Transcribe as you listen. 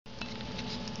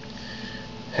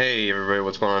Hey everybody,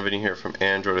 what's going on? Vinny here from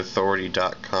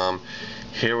AndroidAuthority.com,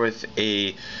 here with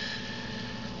a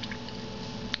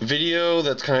video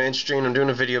that's kind of interesting. I'm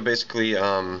doing a video basically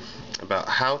about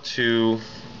how to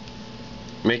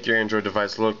make your Android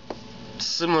device look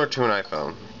similar to an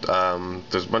iPhone.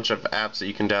 There's a bunch of apps that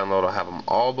you can download. I'll have them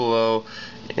all below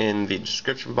in the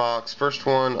description box. First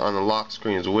one on the lock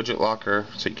screen is Widget Locker,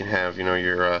 so you can have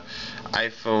your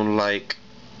iPhone-like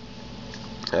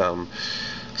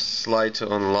slide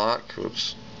to unlock.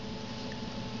 Oops.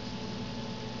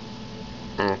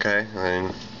 Okay,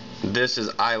 and this is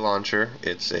iLauncher.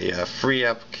 It's a free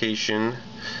application.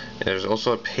 There's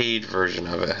also a paid version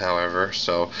of it, however,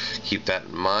 so keep that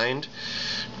in mind.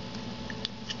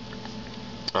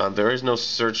 There is no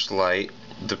Searchlight.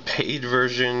 The paid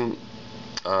version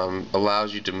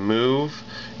allows you to move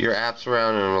your apps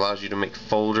around and allows you to make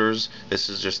folders. This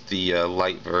is just the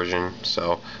light version,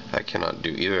 so I cannot do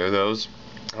either of those.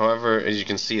 However, as you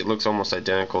can see, it looks almost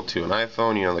identical to an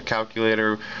iPhone. The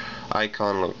calculator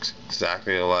icon looks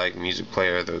exactly alike, music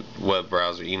player, the web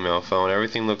browser, email, phone,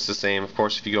 everything looks the same. Of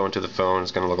course, if you go into the phone,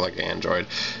 it's going to look like Android.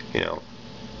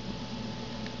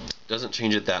 Doesn't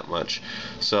change it that much.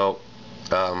 So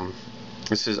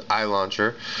this is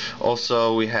iLauncher.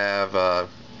 Also, we have a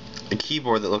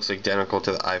keyboard that looks identical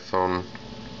to the iPhone.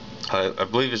 I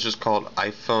believe it's just called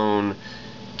iPhone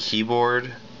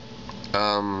Keyboard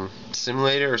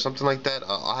Simulator or something like that.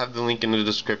 I'll have the link in the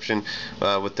description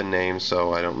with the name,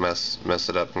 so I don't mess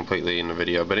it up completely in the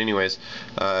video. But anyways,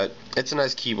 it's a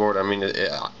nice keyboard. I mean,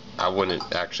 I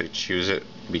wouldn't actually choose it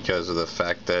because of the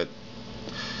fact that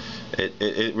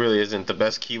it really isn't the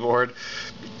best keyboard,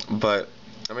 but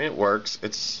I mean, it works.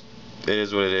 It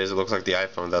is what it is. It looks like the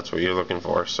iPhone. That's what you're looking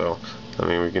for. So I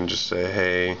mean, we can just say,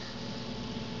 hey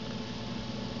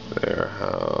there,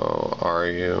 how are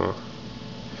you?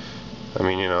 I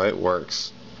mean, it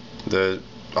works. The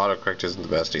autocorrect isn't the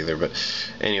best either, but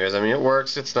anyways, I mean, it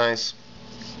works. It's nice.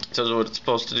 It does what it's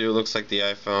supposed to do. It looks like the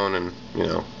iPhone, and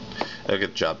it'll get the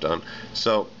job done.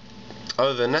 So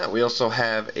other than that, we also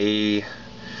have a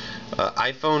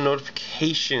iPhone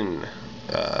notification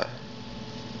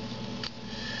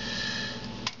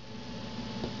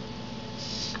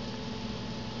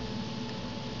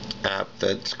app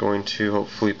that's going to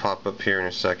hopefully pop up here in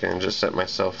a second. Just set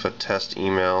myself a test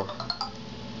email.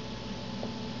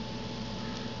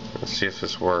 Let's see if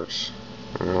this works.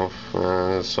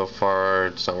 So far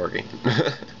it's not working.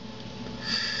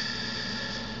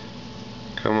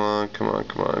 Come on.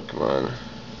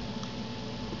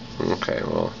 Okay,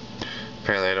 well,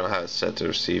 apparently I don't have it set to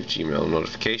receive Gmail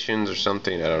notifications or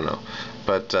something. I don't know.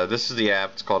 But this is the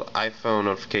app. It's called iPhone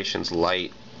Notifications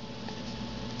Lite.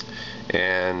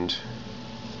 And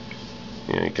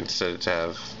you can set it to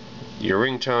have your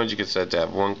ringtones. You can set it to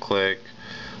have one click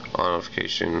on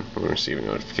notification when receiving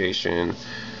notification.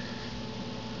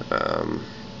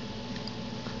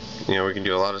 We can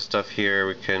do a lot of stuff here.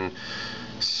 We can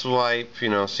swipe, so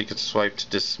you can swipe to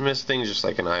dismiss things just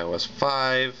like in iOS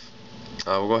 5.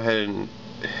 We'll go ahead and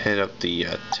hit up the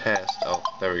test. Oh,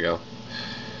 there we go.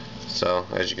 So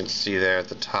as you can see there at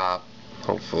the top,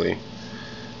 hopefully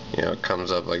it comes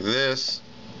up like this.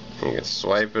 You can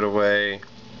swipe it away,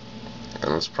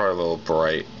 and it's probably a little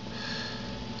bright,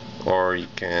 or you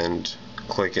can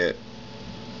click it.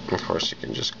 Of course, you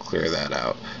can just clear that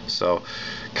out. So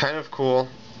kind of cool.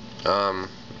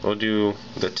 We'll do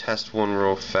the test one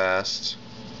real fast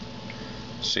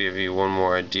so give you one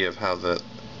more idea of how the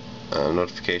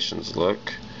notifications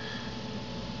look.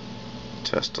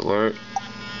 Test alert.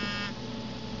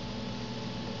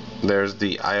 There's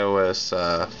the iOS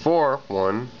 4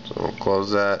 one, so we'll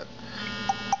close that.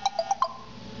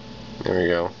 There we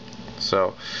go.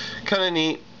 So, kind of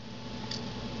neat.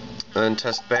 And then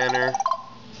test banner.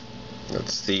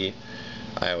 That's the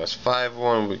iOS 5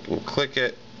 one. We can click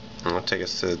it, and it'll take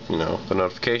us to the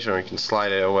notification, or you can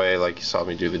slide it away like you saw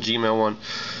me do the Gmail one.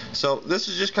 So this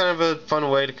is just kind of a fun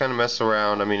way to kind of mess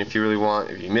around. I mean, if you really want,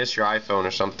 if you miss your iPhone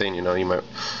or something, you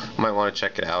might want to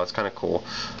check it out. It's kind of cool.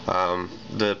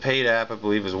 The paid app, I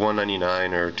believe, is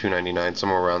 $1.99 or $2.99,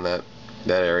 somewhere around that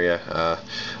area.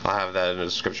 I'll have that in the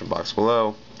description box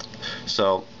below.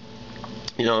 So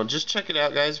just check it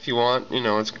out, guys, if you want.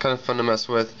 It's kind of fun to mess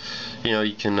with.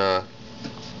 You can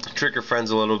trick your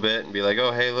friends a little bit and be like,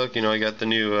 oh, hey, look, I got the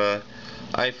new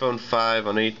iPhone 5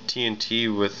 on AT&T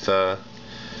with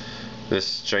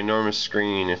this ginormous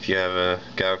screen. If you have a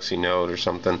Galaxy Note or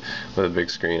something with a big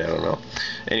screen, I don't know.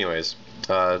 Anyways,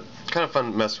 kind of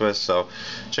fun to mess with, so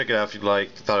check it out if you'd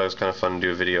like. Thought it was kind of fun to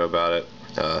do a video about it.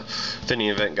 In any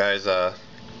event, guys,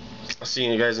 I'll see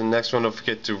you guys in the next one. Don't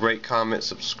forget to rate, comment,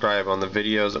 subscribe on the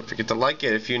videos. Don't forget to like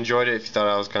it if you enjoyed it. If you thought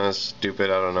I was kind of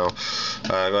stupid, I don't know.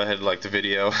 Go ahead and like the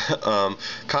video.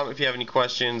 Comment if you have any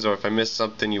questions or if I missed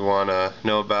something you want to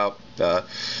know about.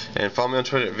 And follow me on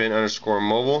Twitter at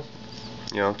Vin_mobile.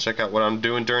 You know, check out what I'm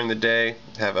doing during the day.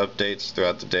 Have updates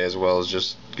throughout the day as well as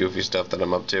just goofy stuff that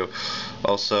I'm up to.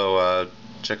 Also,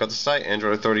 check out the site,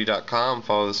 AndroidAuthority.com.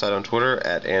 Follow the site on Twitter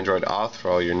at AndroidAuth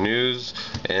for all your news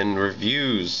and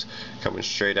reviews coming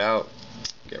straight out.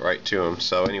 Get right to them.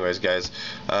 So anyways, guys,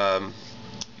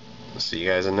 see you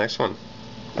guys in the next one.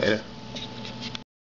 Later.